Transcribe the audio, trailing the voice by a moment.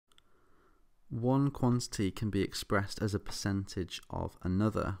one quantity can be expressed as a percentage of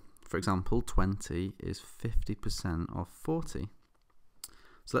another. For example, 20 is 50% of 40.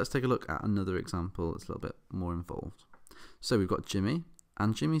 So let's take a look at another example that's a little bit more involved. So we've got Jimmy,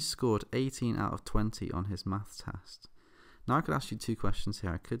 and Jimmy scored 18 out of 20 on his maths test. Now I could ask you two questions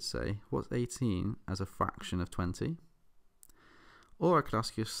here. I could say, what's 18 as a fraction of 20? Or I could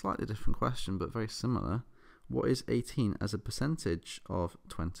ask you a slightly different question, but very similar. What is 18 as a percentage of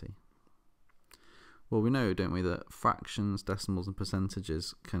 20? Well, we know, don't we, that fractions, decimals and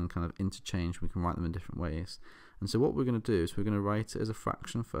percentages can kind of interchange. We can write them in different ways. And so what we're going to do is we're going to write it as a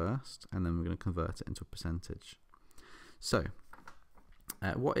fraction first, and then we're going to convert it into a percentage. So,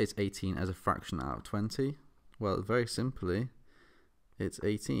 what is 18 as a fraction out of 20? Well, very simply, it's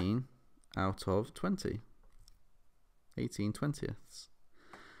 18 out of 20. 18 twentieths.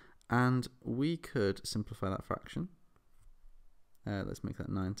 And we could simplify that fraction. Let's make that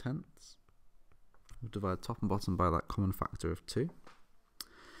 9/10. We'll divide top and bottom by that common factor of 2.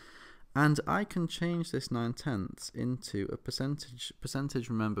 And I can change this 9/10 into a percentage. Percentage,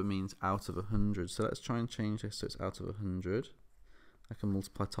 remember, means out of 100. So let's try and change this so it's out of 100. I can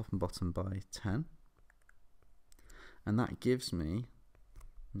multiply top and bottom by 10. And that gives me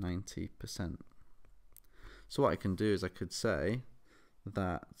 90%. So what I can do is I could say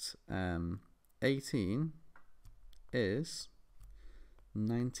that 18 is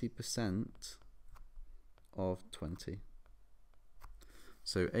 90% of 20.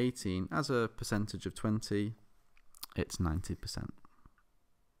 So 18 as a percentage of 20, it's 90%.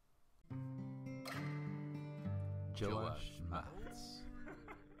 Joash